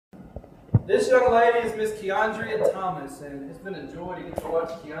This young lady is Miss KeOndria Thomas, and it's been a joy to get to watch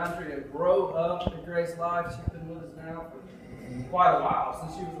KeOndria grow up in Grace Life. She's been with us now for quite a while,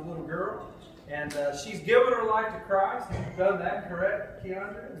 since she was a little girl. And she's given her life to Christ. You've done that, correct,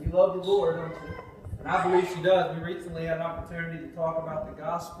 KeOndria? You love the Lord, don't you? And I believe she does. We recently had an opportunity to talk about the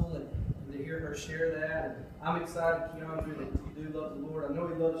gospel and to hear her share that. And I'm excited, KeOndria, that you do love the Lord. I know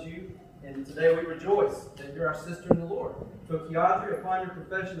He loves you. And today we rejoice that you're our sister in the Lord. So KeOndria, upon your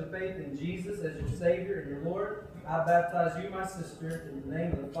profession of faith in Jesus as your Savior and your Lord, I baptize you, my sister, in the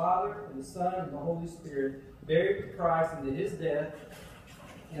name of the Father, and the Son, and the Holy Spirit, buried with Christ into His death,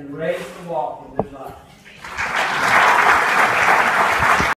 and raised to walk in His life.